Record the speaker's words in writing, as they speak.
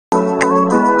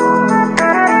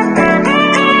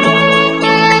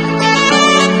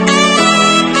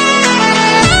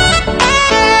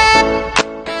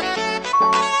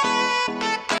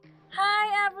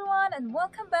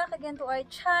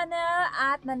channel.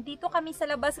 At nandito kami sa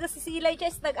labas kasi si Elijah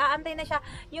is nag-aantay na siya.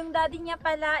 Yung daddy niya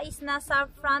pala is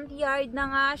nasa front yard na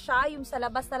nga siya, yung sa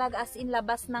labas talaga, as in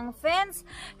labas ng fence,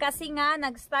 kasi nga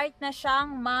nag-start na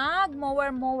siyang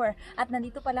mag-mower. At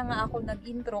nandito pala nga ako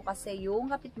nag-intro kasi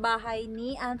yung kapitbahay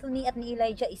ni Anthony at ni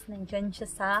Elijah is nandyan siya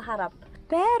sa harap.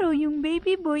 Pero yung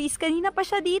baby boy is kanina pa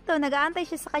siya dito, nag-aantay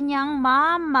siya sa kanyang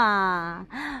mama.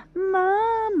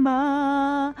 Mama,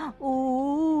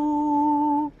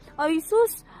 ooh. Ay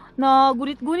sus,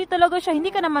 nagunit-gunit talaga siya.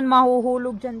 Hindi ka naman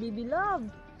mahuhulog dyan, baby love.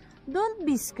 Don't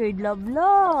be scared,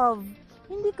 love.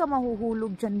 Hindi ka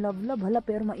mahuhulog dyan, love. Hala,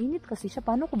 pero mainit kasi siya.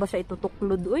 Paano ko ba siya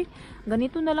itutuklod? Uy,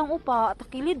 ganito na lang, pa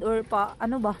takilid or pa,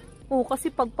 ano ba?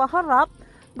 Kasi pagpaharap,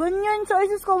 ganyan siya.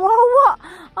 Ay sus, kawawa.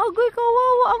 Agoy,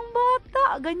 kawawa ang bata.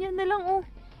 Ganyan na lang,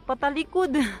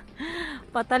 patalikod.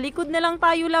 Patalikod na lang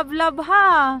tayo, love,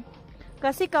 ha.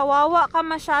 Kasi kawawa ka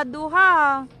masyado,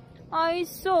 ha. Ay,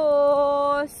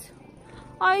 sos.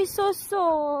 Ay, sos.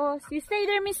 You stay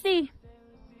there, Misty.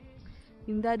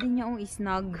 Yung daddy niya,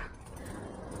 isnag.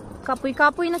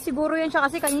 Kapoy-kapoy na siguro yan siya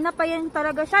kasi kanina pa yan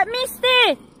talaga siya.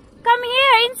 Misty! Come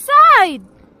here, inside!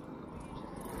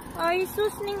 Ay,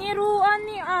 sus, ning iruan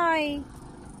ni ay.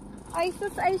 Ay,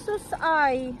 sus,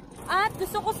 ay. At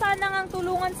gusto ko sana ngang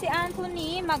tulungan si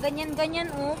Anthony,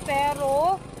 maganyan-ganyan,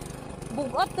 pero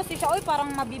bugat kasi siya,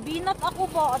 parang mabibinat ako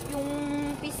ba, at yung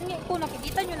pisngi ko,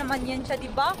 nakikita nyo naman yan siya,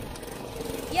 diba?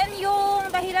 Yan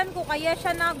yung dahilan ko kaya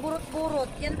siya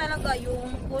nagurot-gurot. Yan talaga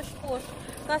yung push-push.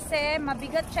 Kasi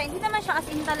mabigat siya. Hindi naman siya as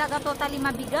in talaga totally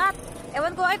mabigat.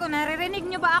 Ewan ko kung naririnig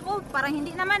nyo ba ako? Parang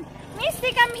hindi naman.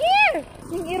 Misty, come here!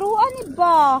 Yung iruan ni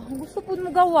ba? Gusto po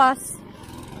mo gawas.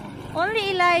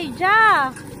 Only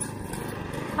Elijah.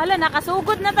 Hala,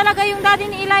 nakasugod na talaga yung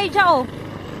daddy ni Elijah,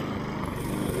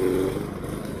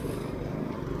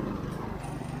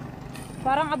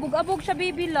 Parang abog-abog siya,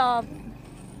 baby love.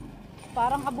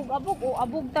 Parang abog-abog,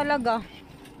 abog talaga.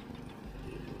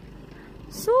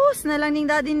 Sus, na lang ning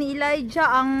daddy ni Elijah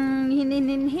ang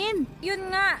hininhinhin.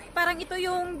 Yun nga, parang ito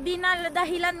yung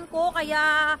dinadahilan ko,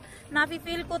 kaya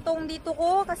nafe-feel ko tong dito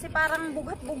ko, kasi parang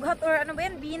bugat-bugat or ano ba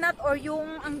yan, binat, or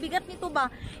yung ang bigat nito ba.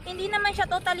 Hindi naman siya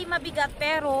totally mabigat,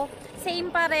 pero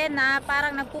same pa rin na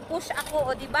parang nagpupush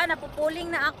ako, diba? Napupuling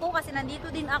na ako kasi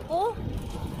nandito din ako.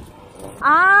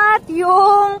 At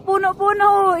yung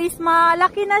puno-puno is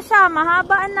malaki na siya,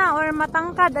 mahaba na or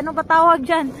matangkad, ano ba tawag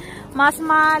dyan? Mas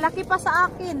malaki pa sa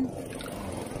akin.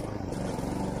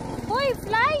 Uy,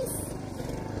 flies!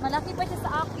 Malaki pa siya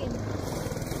sa akin.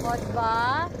 O,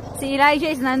 diba? Si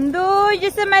Elijah is nandun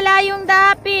dyan sa malayong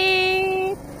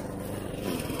dapit.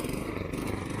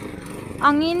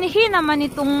 Ang inhi naman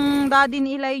itong daddy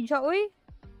ni Elijah, uy.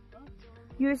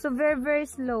 You're so very, very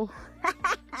slow.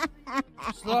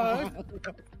 Slow?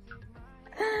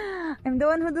 I'm the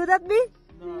one who do that, B?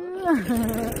 No.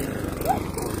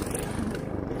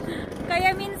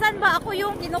 Kaya minsan ba ako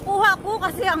yung kinukuha ko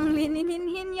kasi ang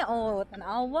linininhin niya.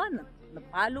 Tanawa na.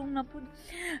 Napalong na po.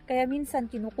 Kaya minsan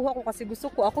kinukuha ko kasi gusto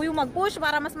ko ako yung mag-push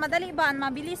para mas madali ba,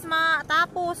 mabilis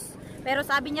matapos. Pero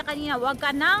sabi niya kanina, wag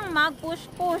ka nang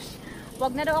mag-push-push.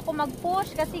 Wag na daw ako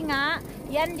mag-push kasi nga,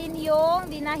 yan din yung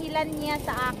dinahilan niya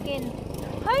sa akin.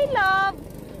 Hi, love!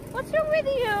 What's wrong with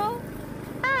you?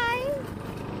 Hi!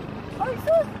 Ay,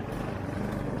 sus!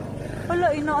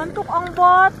 Wala, inaantok ang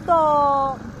bata.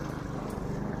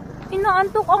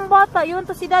 Inaantok ang bata. Iwan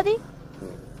to si daddy?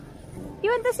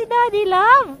 Iwan to si daddy,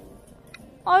 love?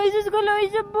 Ay, sus, galaw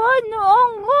isa ba?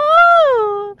 Noong,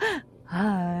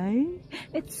 hi!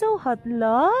 It's so hot,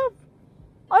 love.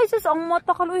 Ay, sus, ang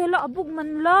mata kaloy. Hala, abog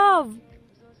man, love.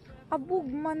 Abog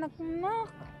man, naknak.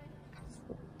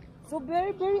 So,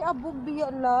 very, very abog biya,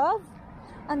 love.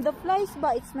 And the flies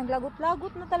ba? It's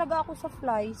naglagot-lagot na talaga ako sa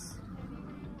flies.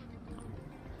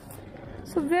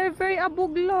 So, very, very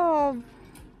abog, love.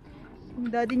 Yung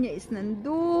daddy niya is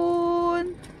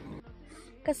nandun.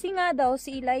 Kasi nga daw,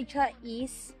 si Elijah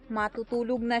is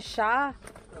matutulog na siya.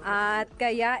 At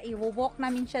kaya, iwalk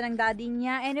namin siya ng daddy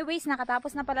niya. Anyways,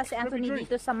 nakatapos na pala si Anthony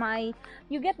dito sa may...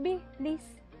 You get me, please?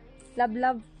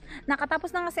 Love.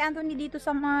 Nakatapos na nga si Anthony dito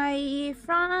sa may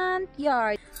front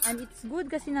yard. And it's good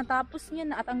kasi natapos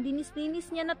niya na at ang linis-linis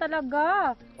niya na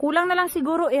talaga. Kulang na lang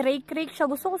siguro i-rake-rake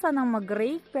siya. Gusto ko sanang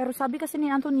mag-rake pero sabi kasi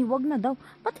ni Anthony wag na daw.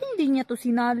 Ba't hindi niya to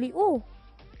sinali?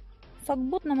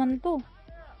 Sagbot naman to.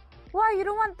 Why? You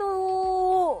don't want to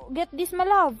get this, my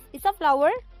love? It's a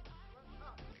flower?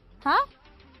 Huh?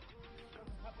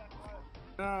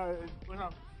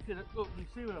 Look, you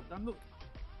see what I've done? Look.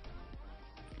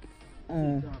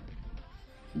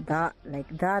 That, like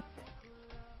that.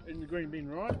 In the green bin,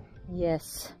 right?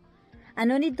 Yes.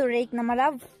 Ano need to rake na, my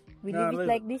love? We leave it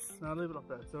like this? No, leave it like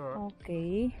that. It's alright.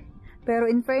 Okay. Pero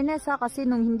in fairness ha, kasi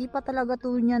nung hindi pa talaga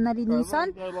to niya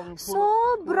nalinisan,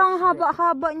 sobrang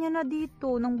haba-haba niya na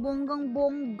dito, ng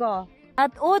bonggang-bongga.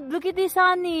 At look at this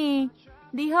honey.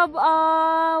 They have,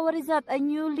 what is that? A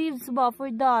new leaves ba for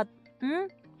that? Hmm?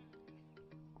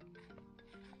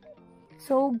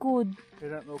 So good.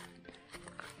 They don't look.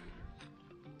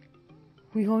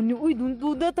 Uy, honey, uy, don't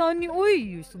do that, honey,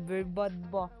 uy. You're so very bad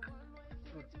ba?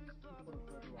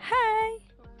 Hi!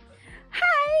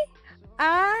 Hi!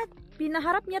 At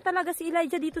pinaharap niya talaga si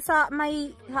Elijah dito sa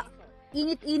may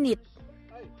init-init.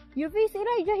 You face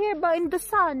Elijah here ba in the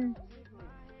sun?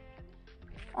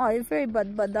 Ay, very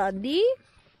bad ba, daddy?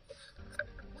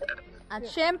 At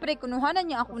syempre, kunuhanan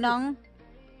niya ako ng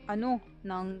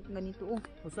ng ganito.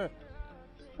 What's that?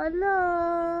 Hala,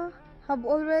 have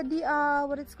already,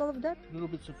 what it's called of that? Little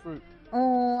bits of fruit.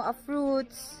 Oh,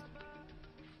 fruits.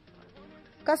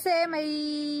 Kasi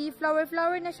may flower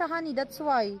na siya, honey, that's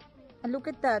why. And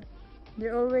look at that.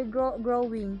 They're already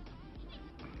growing.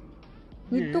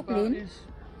 Need to clean?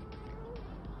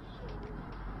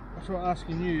 That's what I'm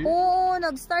asking you. Oo,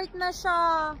 nag-start na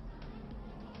siya.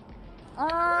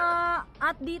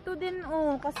 At dito din,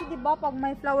 kasi diba pag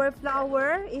may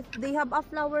flower, if they have a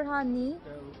flower, honey,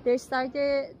 they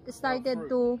started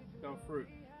to... fruit.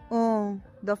 Oh,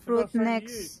 the fruit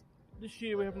next. This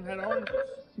year we haven't had oranges.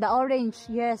 The orange,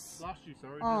 yes. Last year,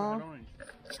 sorry, we had orange.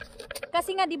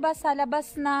 Kasi nga 'di ba sa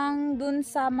labas ng dun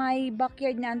sa may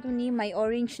backyard ni Anthony, may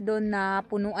orange doon na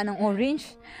punuan ng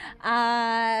orange.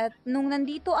 At nung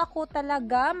nandito ako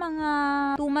talaga, mga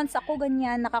 2 months ako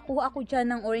ganyan, nakakuha ako diyan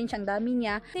ng orange, ang dami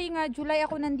niya. Kasi nga July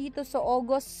ako nandito, so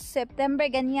August, September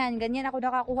ganyan ako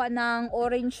nakakuha ng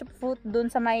orange fruit doon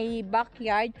sa may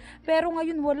backyard. Pero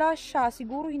ngayon wala siya.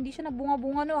 Siguro hindi siya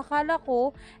nabunga-bunga no. Akala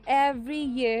ko every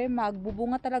year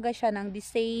magbubunga talaga siya ng the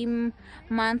same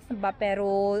month ba,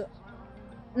 pero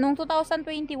nung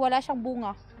 2020 wala siyang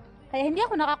bunga. Kaya hindi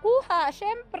ako nakakuha,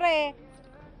 syempre.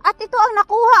 At ito ang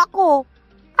nakuha ko.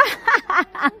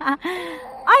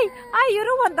 ay, you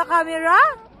don't want the camera?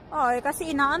 Ay,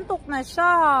 kasi inaantok na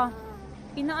siya.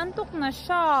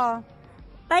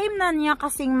 Time na niya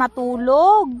kasing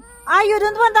matulog. Ay, you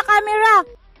don't want the camera?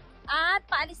 At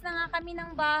paalis na nga kami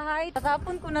ng bahay.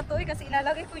 Tatapon ko na to kasi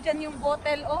ilalagay ko dyan yung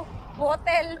bottle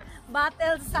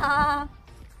sa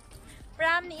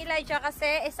pram ni Elijah, kasi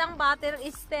isang bottle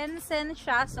is 10 cents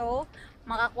siya, so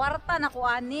makakwarta na ko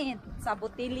anin sa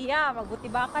botilya,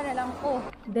 magbutibaka na lang ko.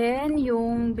 Then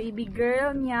yung baby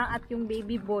girl niya at yung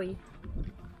baby boy.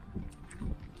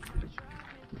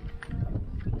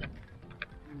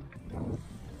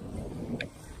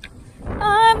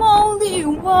 I'm only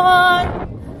one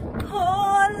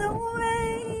call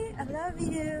away. I love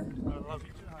you. I love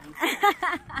you too, honey.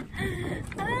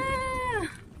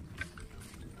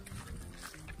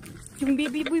 Yung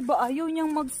baby boy ba, ayaw niyang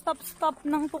mag-stop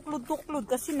ng tuklod-tuklod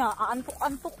kasi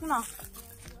naantok-antok na.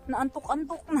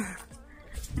 Naantok-antok na.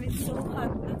 And it's so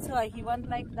hot. That's why he wants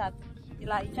like that.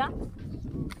 Elijah?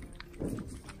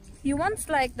 He wants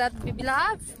like that, baby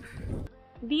love.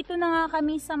 Dito na nga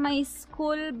kami sa may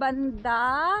school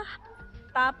banda.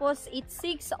 Tapos it's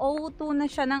 6:02 na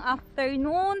siya ng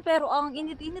afternoon. Pero ang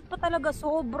init-init pa talaga,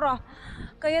 sobra.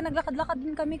 Kaya naglakad-lakad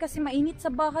din kami kasi mainit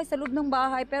sa bahay, sa loob ng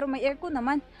bahay. Pero may aircon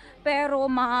naman. Pero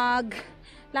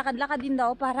maglakad-lakad din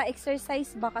daw para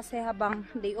exercise ba, kasi habang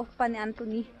day off pa ni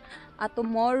Anthony. At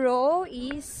tomorrow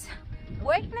is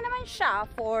work na naman siya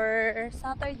for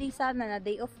Saturday sana na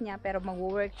day off niya, pero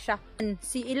mag-work siya.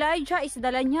 Si Elijah is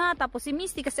dala niya, tapos si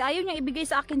Misty kasi ayaw niya ibigay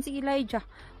sa akin si Elijah.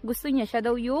 Gusto niya siya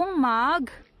daw yung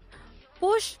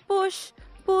push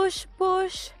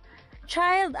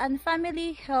Child and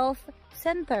Family Health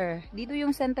Center. Dito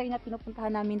yung center na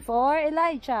pinupuntahan namin for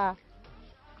Elijah.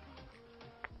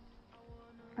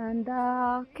 And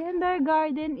the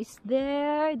kindergarten is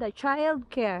there, the child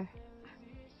care.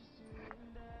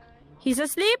 He's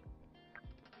asleep?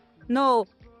 No.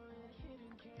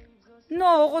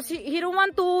 No, kasi he don't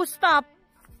want to stop.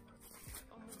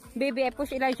 Baby, I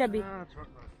push Elijah, baby.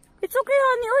 It's okay,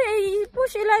 honey. Uy, I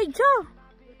push Elijah.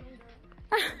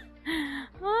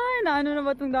 Ay, naano na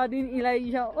ba itong daddy ni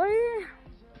Elijah? Uy.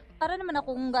 Para naman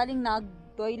akong galing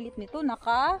nag-toilet nito.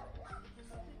 Naka-insert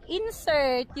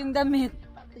yung damit.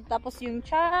 Tapos yung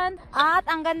chan. At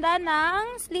ang ganda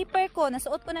ng slipper ko.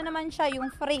 Nasuot ko na naman siya,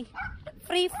 yung free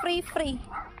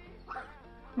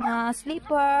na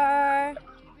slipper.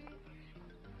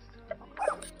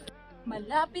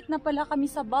 Malapit na pala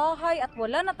kami sa bahay at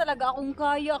wala na talaga akong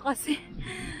kaya kasi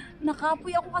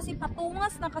nakapoy ako, kasi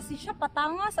patungas na kasi siya,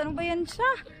 patangas. Ano ba yan siya?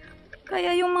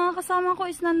 Kaya yung mga kasama ko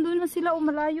is nandun na sila o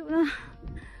malayo na.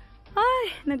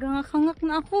 Ay, nagangak-hangak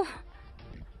na ako.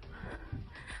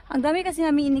 Ang dami kasi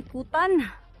namin inikutan.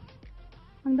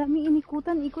 Ang dami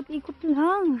inikutan, ikot-ikot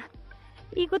lang.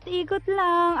 Ikot-ikot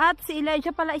lang. At si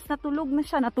Elijah pala is natulog na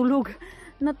siya.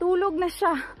 Natulog na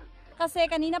siya. Kasi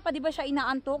kanina pa diba siya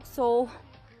inaantok. So,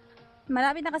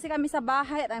 malapit na kasi kami sa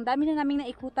bahay. At ang dami na naming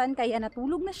naikutan. Kaya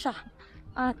natulog na siya.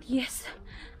 At yes,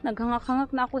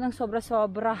 naghangak-hangak na ako ng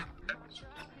sobra-sobra.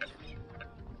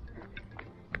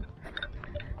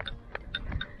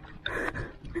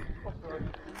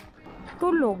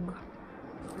 Tulog.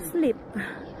 Sleep.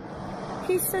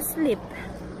 He's asleep.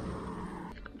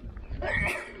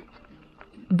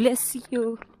 Bless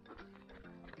you.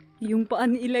 Yung paa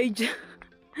ni Elijah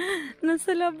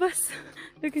nasa labas.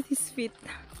 Look at his feet.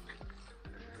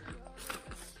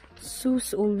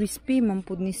 Sus, always pay.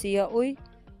 Mampud ni siya, oy.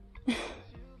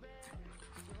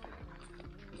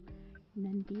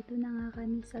 Nandito na nga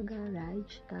kami sa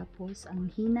garage. Tapos,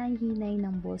 ang hinay-hinay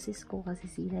ng boses ko kasi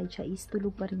si Elijah is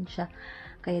tulog pa rin siya.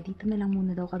 Kaya dito na lang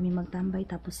muna daw kami magtambay.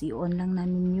 Tapos, i-on lang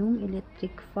namin yung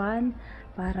electric fan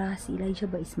para si Elijah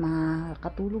ba is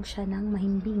makatulog siya ng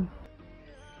mahimbing.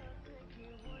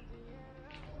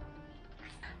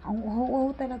 Ang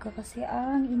uhaw-uhaw talaga kasi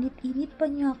ang init-init pa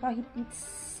niya kahit it's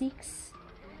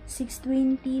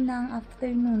 6:20 ng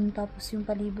afternoon. Tapos, yung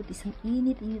palibot isang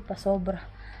init-init pa sobra.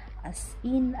 As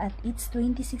in, at it's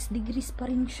 26 degrees pa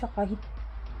rin siya kahit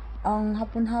ang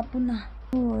hapon-hapon na.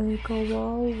 Uy,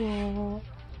 kawawa.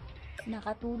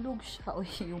 Nakatulog siya. Uy,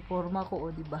 yung forma ko,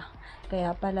 diba?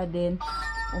 Kaya pala din,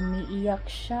 umiiyak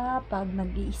siya pag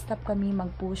nag-i-stop kami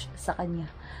mag-push sa kanya.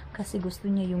 Kasi gusto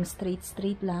niya yung straight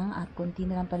lang at konti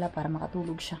na lang pala para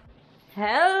makatulog siya.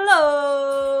 Hello!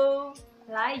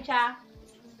 Elijah!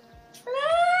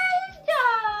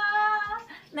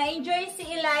 Na-enjoy si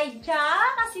Elijah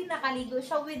kasi nakaligo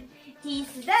siya with his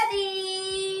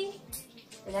daddy.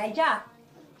 Elijah,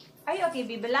 are you okay,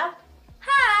 baby love?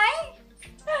 Hi!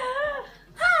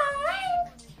 Hi!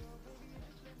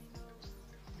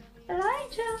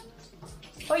 Elijah.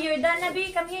 Oh, you're done na,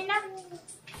 baby. Come here na.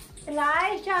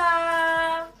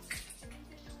 Elijah.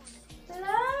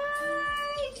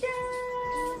 Elijah.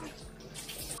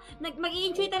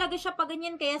 Mag-i-enjoy talaga siya pag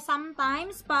ganyan. Kaya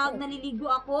sometimes, pag naliligo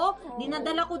ako,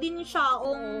 dinadala ko din siya.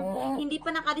 Hindi pa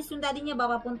nakalis yung daddy niya,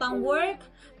 papuntang work.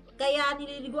 Kaya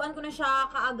nililiguan ko na siya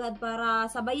kaagad para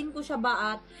sabayin ko siya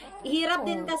ba. At ihirap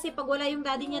din kasi pag wala yung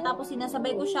daddy niya tapos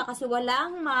sinasabay ko siya kasi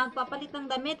walang magpapalit ng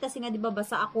damit kasi nga diba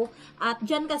basa ako. At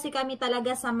dyan kasi kami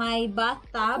talaga sa may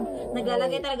bathtub.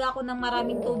 Naglalagay talaga ako ng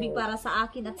maraming tubig para sa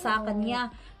akin at sa kanya.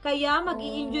 Kaya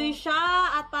mag-i-enjoy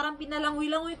siya at parang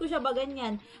pinalangoy-langoy ko siya ba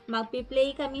ganyan.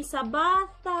 Magpi-play kami sa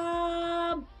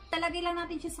bathtub. Talagay lang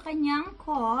natin siya sa kanyang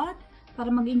cot para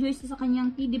mag-enjoy siya sa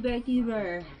kanyang teddy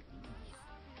bear.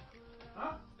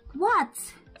 What?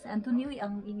 Si Antonio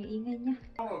ang iniingay niya.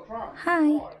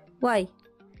 Hi. Why?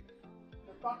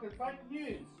 The fucking fake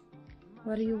news.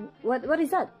 What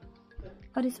is that?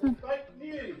 What is that? Fake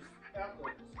news.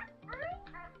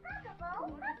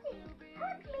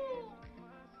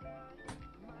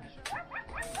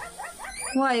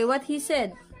 Why? What he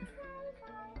said?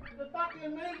 The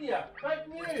fucking media. Fake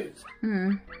news.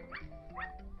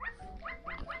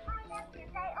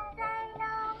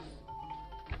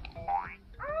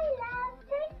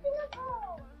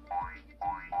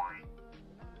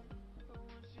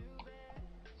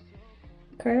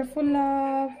 Careful,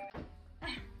 love.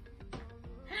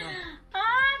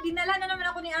 Dinala na naman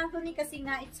ako ni Anthony kasi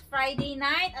nga it's Friday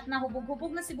night at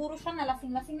nahubog-hubog na siguro siya.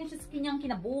 Nalasing-lasing na siya sa kanyang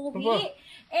kinabuhi.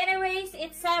 Anyways,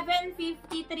 it's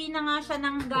 7:53 na nga siya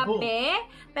ng gabi.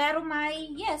 Pero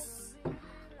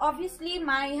obviously,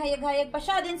 may hayag-hayag pa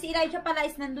siya. Then si Elijah pala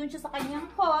is nandun siya sa kanyang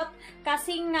cot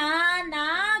kasi nga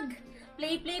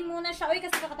play muna siya. Uy,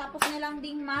 kasi kakatapos niya lang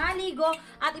ding maligo.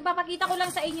 At ipapakita ko lang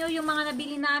sa inyo yung mga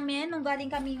nabili namin nung galing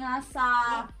kami nga sa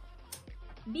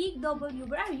Big W.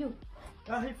 Where are you?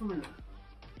 Here for a minute.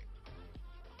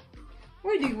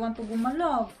 Where do you want to go, my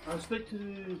love? I'll speak to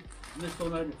this door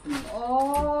neighbor for you.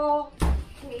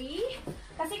 Okay.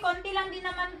 Kasi konti lang din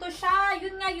naman to siya.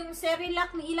 Yun nga, yung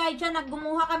Cerelac ni Elijah,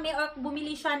 naggumuha kami or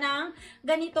bumili siya ng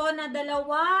ganito na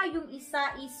dalawa. Yung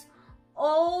isa is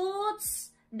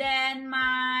oats. Then,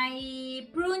 may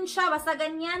prune siya, basta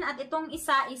ganyan. At itong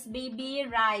isa is baby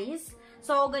rice.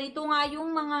 So, ganito nga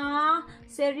yung mga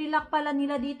Cerelac pala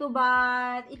nila dito.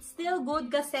 But, it's still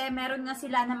good kasi meron nga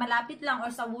sila na malapit lang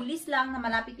or sa Woolies lang na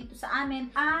malapit dito sa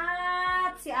amin.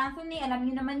 At si Anthony, alam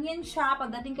niyo naman yan siya.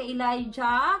 Pagdating kay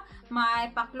Elijah,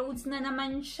 may pa-clothes na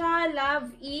naman siya.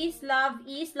 Love is, love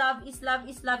is, love is, love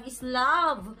is, love is,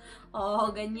 love. Oh,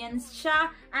 ganyan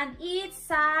siya. And it's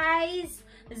size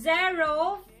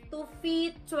 0 to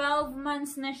fit 12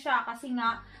 months na siya. Kasi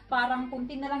nga, parang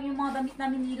kunti na lang yung mga damit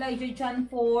namin nila dyan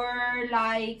for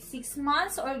like 6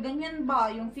 months or ganyan ba.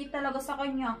 Yung fit talaga sa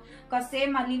kanya. Kasi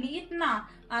maliliit na.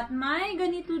 At may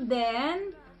ganito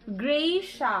din. Gray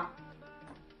siya.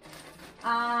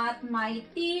 At may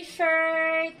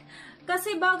t-shirt.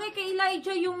 Kasi bagay kay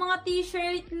Elijah yung mga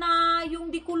t-shirt na yung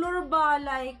di color ba.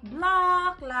 Like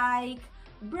black, like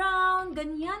brown,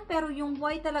 ganyan. Pero yung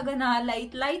white talaga na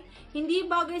light, hindi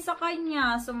bagay sa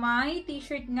kanya. So, may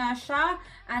t-shirt nga siya.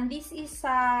 And this is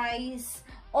size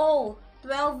O.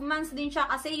 12 months din siya.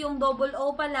 Kasi yung double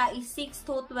O pala is 6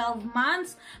 to 12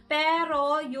 months.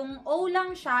 Pero, yung O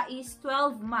lang siya is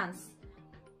 12 months.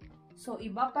 So,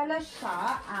 iba pala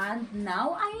siya. And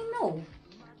now, I know.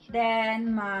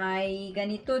 Then, may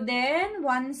ganito din.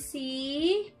 1C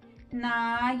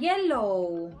na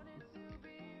yellow.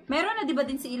 Meron na diba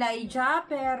din si Elijah,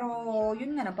 pero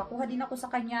yun nga, napakuha din ako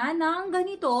sa kanya ng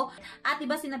ganito. At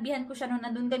diba sinabihan ko siya nung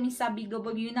nandun kami sa Big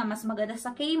W na mas maganda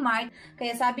sa Kmart.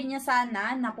 Kaya sabi niya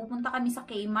sana na pupunta kami sa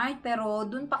Kmart, pero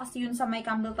dun pa kasi yun sa may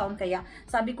Campbelltown. Kaya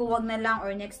sabi ko wag na lang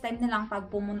or next time na lang pag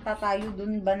pumunta tayo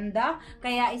dun banda.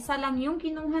 Kaya isa lang yung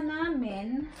kinuha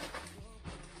namin.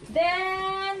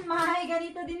 Then, may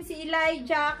ganito din si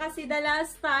Elijah kasi the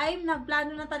last time,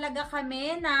 nagplano na talaga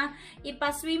kami na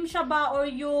ipaswim siya ba or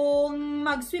yung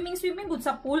mag-swimming good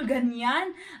sa pool,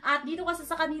 ganyan. At dito kasi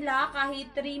sa kanila,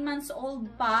 kahit 3 months old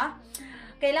pa,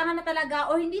 kailangan na talaga,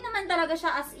 o hindi naman talaga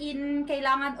siya as in,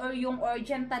 kailangan or yung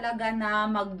urgent talaga na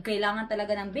kailangan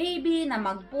talaga ng baby, na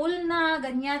mag-pool na,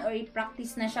 ganyan, or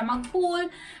i-practice na siya mag-pool.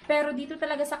 Pero dito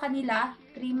talaga sa kanila,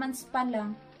 3 months pa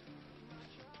lang.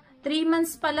 3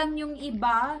 months pa lang yung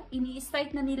iba,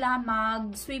 ini-start na nila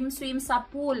mag-swim sa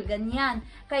pool, ganyan.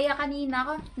 Kaya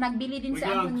kanina, nagbili din si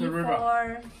Anthony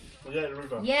for...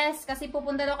 Yes, kasi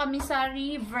pupunta daw kami sa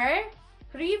river.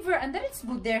 And that is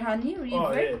good there, honey, river.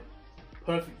 Oh, yeah.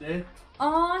 Perfect there.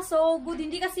 So good.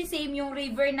 Hindi kasi same yung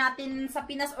river natin sa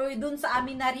Pinas or dun sa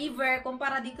amin na river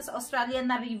kumpara dito sa Australia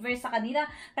na river sa kanila.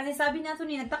 Kasi sabi niya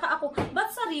Tony, nagtaka ako,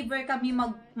 ba't sa river kami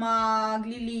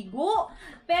magliligo?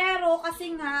 Pero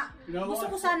kasi nga, gusto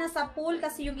ko sana sa pool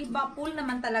kasi yung iba pool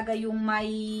naman talaga yung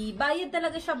may bayad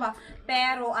talaga siya ba?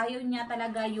 Pero ayaw niya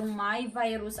talaga yung may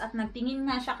virus at nagtingin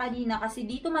nga siya kanina kasi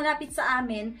dito malapit sa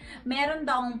amin, meron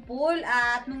daong pool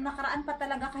at nung nakaraan pa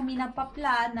talaga kami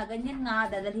nagpa-plan na ganyan nga,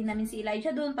 dadalhin namin si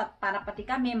Elijah doon para pati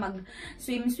kami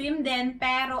mag-swim din.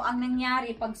 Pero ang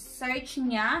nangyari, pag search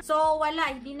niya, so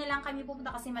wala, hindi na lang kami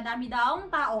pupunta kasi madami daong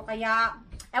tao. Kaya,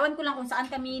 ewan ko lang kung saan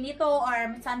kami nito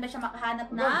or saan ba siya makahanap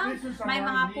na may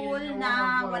mga pool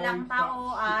na walang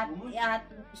tao at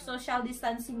social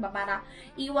distancing ba para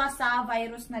iwas sa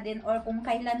virus na din or kung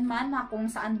kailan man na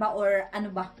kung saan ba or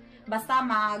ano ba. Basta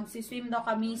mag-swim daw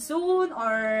kami soon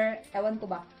or ewan ko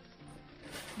ba.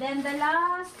 Then, the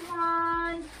last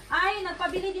one. Ay,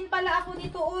 nagpabili din pala ako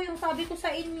nito. Yung sabi ko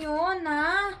sa inyo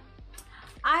na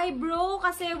eyebrow.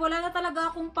 Kasi wala na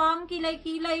talaga akong pang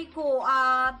kilay-kilay ko.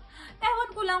 At,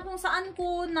 ewan ko lang kung saan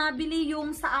ko nabili yung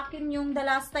sa akin yung the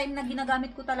last time na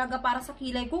ginagamit ko talaga para sa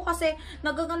kilay ko. Kasi,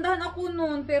 nagagandahan ako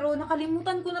noon. Pero,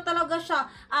 nakalimutan ko na talaga siya.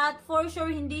 At, for sure,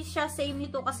 hindi siya same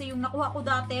nito. Kasi, yung nakuha ko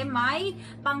dati, may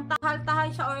pangtahal-tahal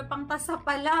siya or pangtasa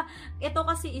pala. Ito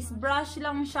kasi is brush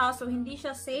lang siya. So, hindi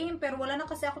siya same. Pero, wala na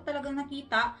kasi ako talagang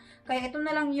nakita. Kaya, ito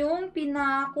na lang yung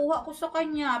pinakuha ko sa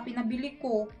kanya. Pinabili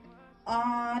ko.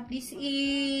 This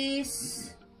is,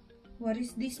 what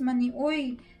is this money?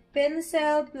 Uy,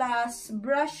 pencil plus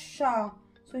brush siya.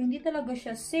 So, hindi talaga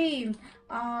siya same.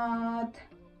 At,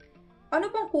 ano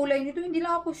bang kulay nito? Hindi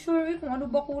lang ako sure kung ano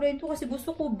ba kulay nito kasi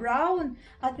gusto ko brown.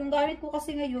 At yung gamit ko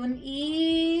kasi ngayon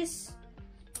is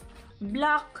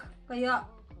black. Kaya,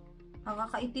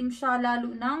 nakakaitim siya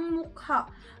lalo ng mukha.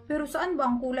 Pero saan ba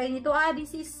ang kulay nito?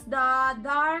 This is the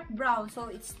dark brown.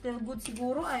 So, it's still good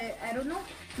siguro. I don't know.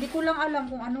 Hindi ko lang alam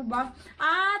kung ano ba.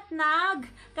 At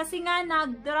kasi nga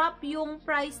nag-drop yung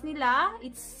price nila.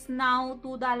 It's now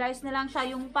 $2 na lang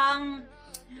siya. Yung pang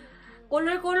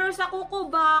color sa kuko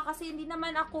ba? Kasi hindi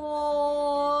naman ako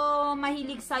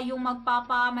mahilig sa yung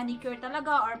magpapa-manicure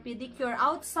talaga or pedicure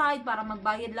outside para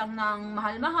magbayad lang ng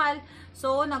mahal-mahal.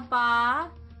 So,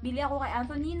 bili ako kay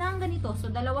Anthony ng ganito. So,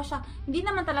 dalawa siya. Hindi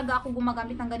naman talaga ako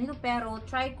gumagamit ng ganito. Pero,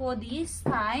 try ko this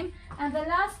time. And the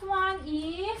last one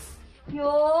is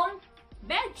yung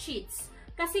bed sheets.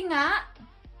 Kasi nga,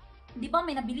 di ba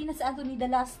may nabili na si Anthony the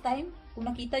last time? Kung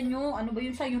nakita nyo, ano ba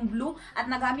yun siya? Yung blue. At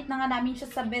nagamit na nga namin siya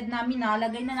sa bed namin.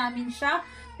 Nalagay na namin siya.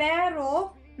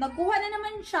 Pero, nagkuha na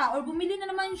naman siya or bumili na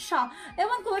naman siya.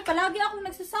 Ewan ko, palagi akong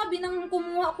nagsasabi ng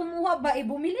kumuha ba,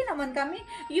 bumili naman kami.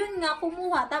 Yun nga,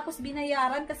 kumuha. Tapos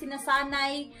binayaran kasi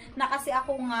nasanay na kasi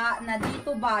ako nga na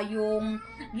dito ba, yung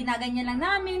ginaganyan lang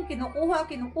namin,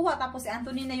 kinukuha. Tapos si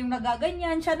Anthony na yung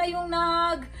nagaganyan. Siya na yung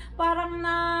parang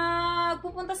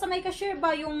nagpupunta sa may cashier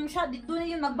ba, yung siya, dito na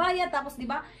yung magbayad. Tapos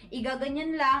diba,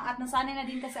 igaganyan lang. At nasanay na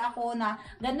din kasi ako na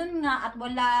ganun nga at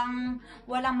walang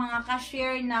mga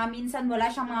cashier na minsan wala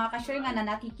siyang mga cashier nga na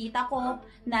nakikita ko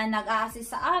na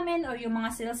nag-a-assist sa amin or yung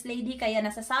mga sales lady, kaya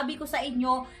nasasabi ko sa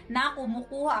inyo na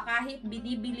kumukuha kahit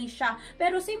binibili siya.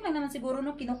 Pero same lang naman siguro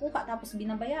nung kinukuha tapos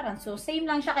binabayaran. So same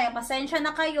lang siya, kaya pasensya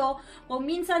na kayo kung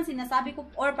minsan sinasabi ko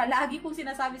or palagi kong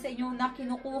sinasabi sa inyo na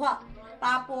kinukuha.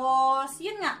 Tapos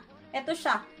yun nga, eto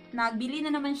siya. Nagbili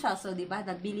na naman siya. So, diba?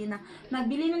 Nagbili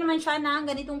na naman siya ng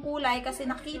ganitong kulay kasi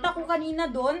nakita ko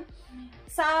kanina doon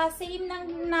sa same nang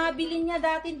nabili niya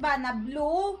dati ba na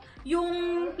blue, yung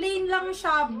plain lang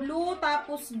siya, blue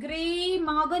tapos gray,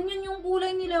 mga ganyan yung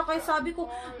kulay nila. Kaya sabi ko,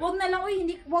 wag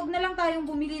na lang tayong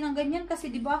bumili ng ganyan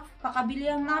kasi 'di ba? Kakabili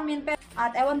lang namin.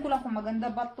 At ewan ko lang kung maganda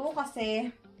ba 'to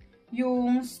kasi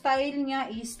yung style niya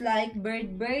is like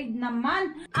bird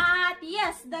naman. At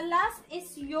yes, the last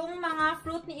is yung mga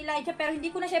fruit ni Elijah. Pero hindi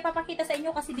ko na siya ipapakita sa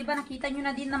inyo kasi diba nakita nyo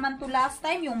na din naman to last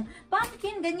time. Yung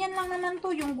pumpkin, ganyan lang naman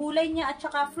to. Yung gulay niya at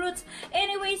saka fruits.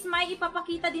 Anyways, may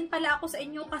ipapakita din pala ako sa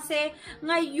inyo kasi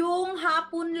ngayong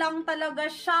hapon lang talaga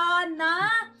siya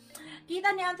na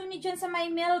kita ni Anthony dyan sa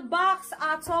my mailbox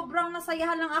at sobrang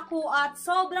nasayahan lang ako at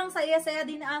sobrang saya-saya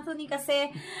din ni Anthony kasi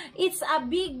it's a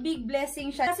big blessing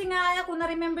siya. Kasi nga kung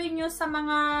na-remember nyo sa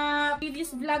mga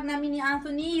previous vlog namin ni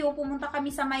Anthony, yung pumunta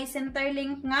kami sa my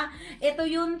Centerlink nga, ito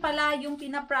yun pala yung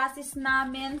pinaprocess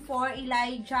namin for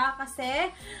Elijah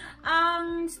kasi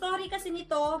ang story kasi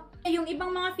nito, yung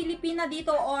ibang mga Filipina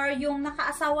dito or yung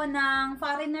nakaasawa ng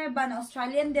foreigner ba na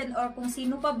Australian din or kung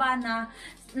sino pa ba na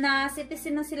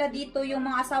citizen na sila dito, yung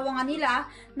mga asawa nga nila,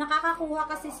 nakakakuha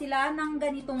kasi sila ng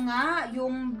ganito nga,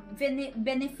 yung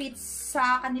benefits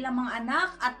sa kanilang mga anak.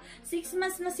 At 6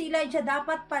 months na si Elijah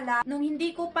dapat pala. Nung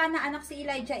hindi ko pa na anak si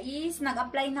Elijah is,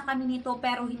 nag-apply na kami nito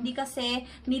pero hindi kasi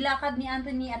nilakad ni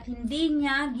Anthony at hindi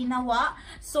niya ginawa.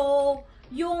 So,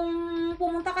 yung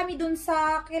pumunta kami dun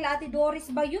sa kila Ate Doris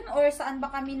ba yun or saan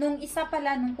ba kami, nung isa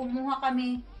pala, nung kumuha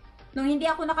kami, nung hindi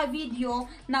ako naka-video,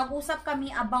 nag-usap kami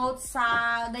about sa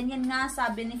ganyan nga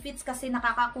sa benefits kasi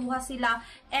nakakakuha sila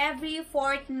every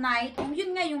fortnight.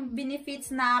 Yun nga yung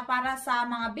benefits na para sa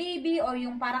mga baby or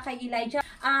yung para kay Elijah.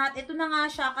 At ito na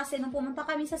nga siya kasi nung pumunta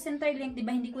kami sa Centerlink,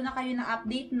 diba hindi ko na kayo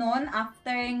na-update nun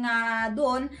after nga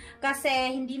doon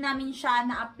kasi hindi namin siya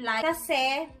na-apply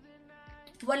kasi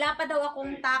wala pa daw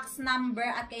akong tax number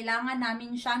at kailangan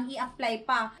namin siyang i-apply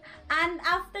pa. And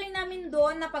after namin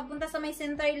doon, na pagpunta sa may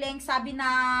Centerlink, sabi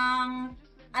ng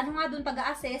ano nga doon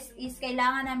taga-assess is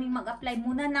kailangan namin mag-apply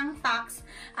muna ng tax.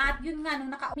 At yun nga,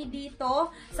 nung naka-apply dito,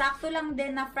 sakto lang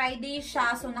din na Friday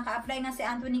siya. So, naka-apply nga si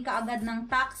Anthony kaagad ng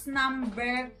tax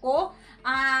number ko.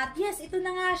 At yes, ito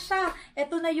na nga siya.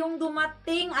 Ito na yung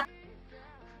dumating at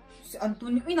si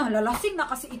Anthony, nalalasing na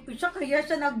kasi ito siya, kaya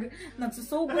siya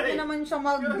nagsusugod na naman siya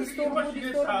mag-disturbo.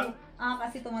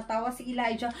 Kasi tumatawa si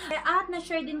Elijah. At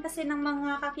na-share din kasi ng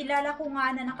mga kakilala ko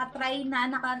nga na nakatry na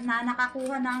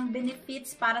nakakuha ng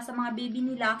benefits para sa mga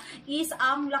baby nila is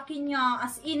ang laki niya.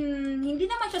 As in, hindi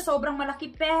naman siya sobrang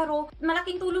malaki pero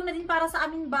malaking tulong na din para sa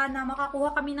amin ba na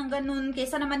makakuha kami ng ganun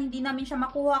kaysa naman hindi namin siya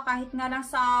makuha kahit nga lang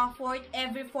sa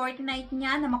every fortnight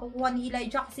niya na makukuha ni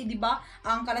Elijah kasi diba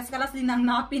ang kalas-kalas din ng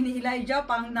napi ni Elijah,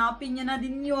 pang napi niya na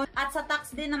din yun. At sa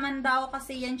tax din naman daw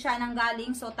kasi yan siya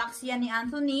nanggaling, so tax yan ni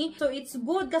Anthony. So it's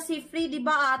good kasi free,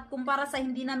 diba? At kumpara sa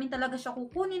hindi namin talaga siya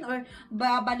kukunin or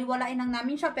baliwalain lang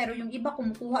namin siya pero yung iba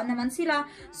kumukuha naman sila.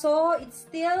 So it's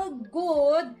still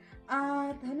good.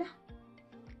 At hala,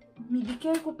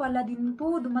 Medicare ko pala din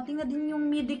to. Dumating na din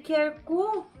yung Medicare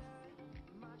ko.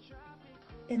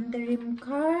 Interim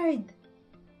card.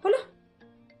 Hala,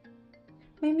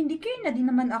 may Medicare na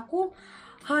din naman ako.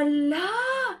 Hala,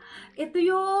 ito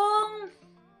yung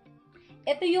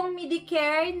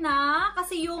Medicare na,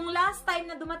 kasi yung last time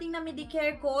na dumating na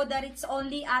Medicare ko, that it's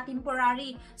only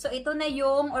temporary. So, ito na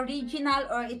yung original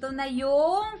or ito na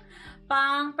yung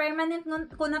pang permanent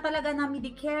ko na talaga na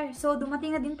Medicare. So,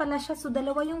 dumating na din pala siya. So,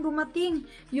 dalawa yung dumating.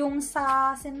 Yung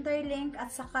sa Centerlink at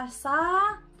saka sa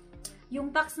yung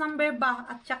tax number ba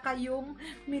at saka yung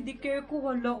Medicare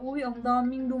ko. Hala, uy, ang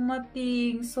daming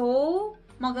dumating. So,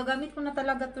 magagamit ko na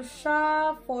talaga to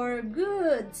siya for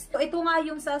goods. So, ito nga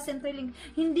yung sa Centerlink.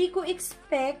 Hindi ko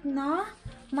expect na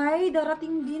may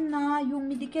darating din na yung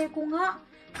Medicare ko nga.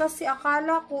 Kasi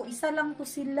akala ko, isa lang to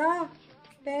sila.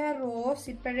 Pero,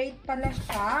 separate pala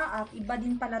siya at iba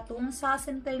din pala tong sa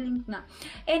Centerlink na.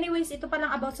 Anyways, ito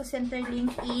palang about sa Centerlink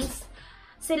is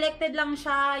selected lang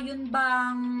siya, yun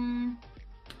bang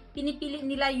pinipili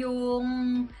nila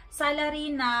yung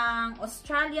salary ng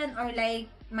Australian or like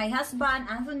my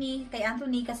husband, Anthony, kay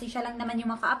Anthony kasi siya lang naman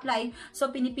yung maka-apply.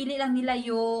 So, pinipili lang nila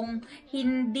yung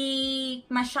hindi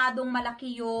masyadong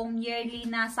malaki yung yearly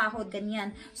na sahod,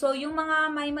 ganyan. So, yung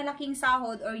mga may malaking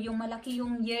sahod or yung malaki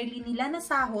yung yearly nila na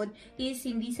sahod is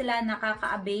hindi sila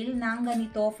nakaka-avail ng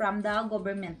ganito from the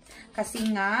government. Kasi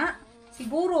nga,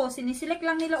 siguro, siniselect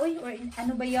lang nila, uy, or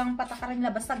ano ba yung patakaran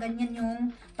nila, basta ganyan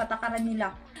yung patakaran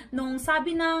nila. Nung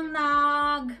sabi ng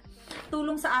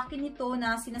tulong sa akin ito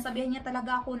na sinasabihan niya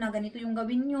talaga ako na ganito yung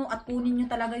gawin nyo at kunin nyo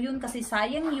talaga yun kasi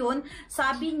sayang yun.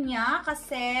 Sabi niya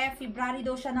kasi February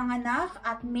daw siya nanganak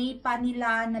at May pa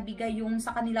nila nabigay yung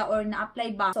sa kanila or na-apply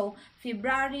ba. So,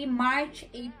 February,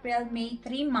 March, April, May,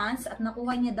 3 months at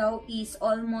nakuha niya daw is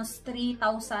almost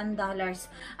 $3,000.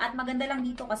 At maganda lang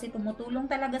dito kasi tumutulong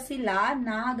talaga sila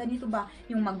na ganito ba,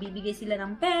 yung magbibigay sila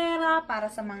ng pera para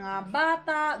sa mga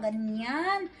bata,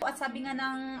 ganyan. At sabi nga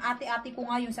ng ate-ate ko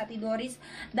nga yung sa Ate Doris,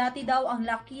 dati daw ang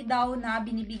laki daw na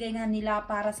binibigay nga nila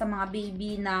para sa mga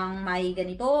baby ng may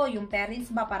ganito, yung parents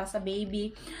ba para sa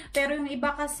baby. Pero yung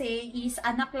iba kasi is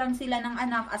anak lang sila ng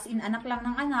anak, as in anak lang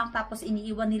ng anak, tapos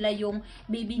iniiwan nila yung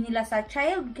baby nila sa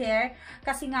child care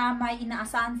kasi nga may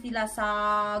inaasahan sila sa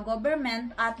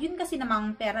government at yun kasi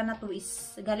namang pera na to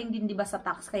is galing din diba sa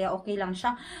tax kaya okay lang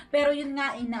siya. Pero yun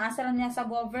nga inaasa lang niya sa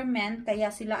government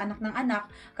kaya sila anak ng anak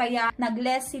kaya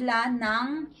nag-less sila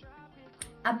ng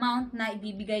amount na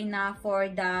ibibigay na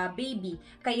for the baby.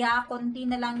 Kaya konti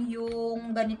na lang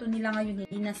yung ganito nila ngayon,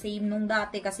 hindi na same nung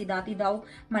dati kasi dati daw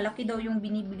malaki daw yung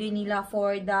binibigay nila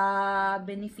for the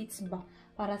benefits ba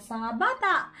para sa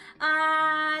bata.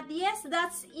 At yes,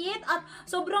 that's it. At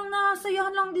sobrang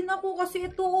nasayahan lang din ako kasi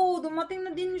ito, dumating na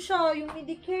din siya, yung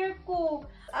Medicare ko.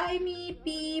 I'm P.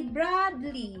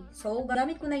 Bradley. So,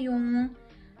 gamit ko na yung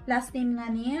last name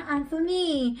nga niya,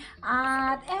 Anthony.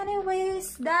 At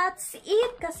anyways, that's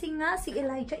it. Kasi nga, si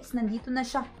Elijah is nandito na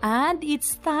siya. And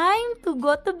it's time to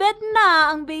go to bed na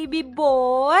ang baby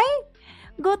boy.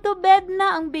 Go to bed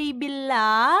na ang baby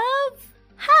love.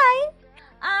 Hi!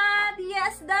 At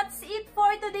yes, that's it for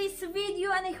today's video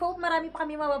and I hope marami pa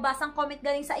kami mababasang comment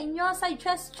galing sa inyo,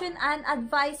 suggestion and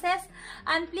advices.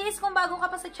 And please, kung bago ka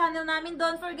pa sa channel namin,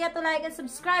 don't forget to like and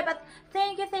subscribe. At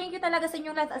thank you talaga sa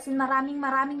inyong lahat. As in, maraming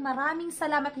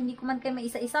salamat. Hindi ko man kayo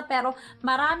maisa-isa, pero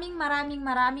maraming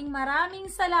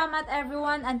salamat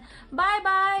everyone. And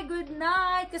bye-bye, good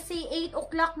night. Kasi 8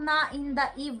 o'clock na in the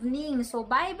evening. So,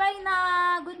 bye-bye na.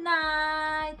 Good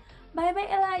night.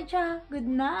 Bye-bye, Elijah. Good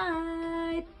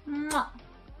night. Mwah.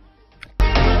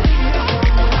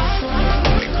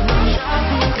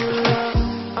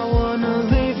 I wanna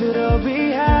leave it all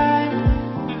behind.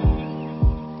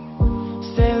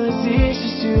 Stainless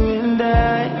dishes, you and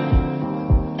I.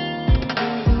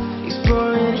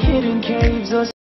 Exploring hidden caves.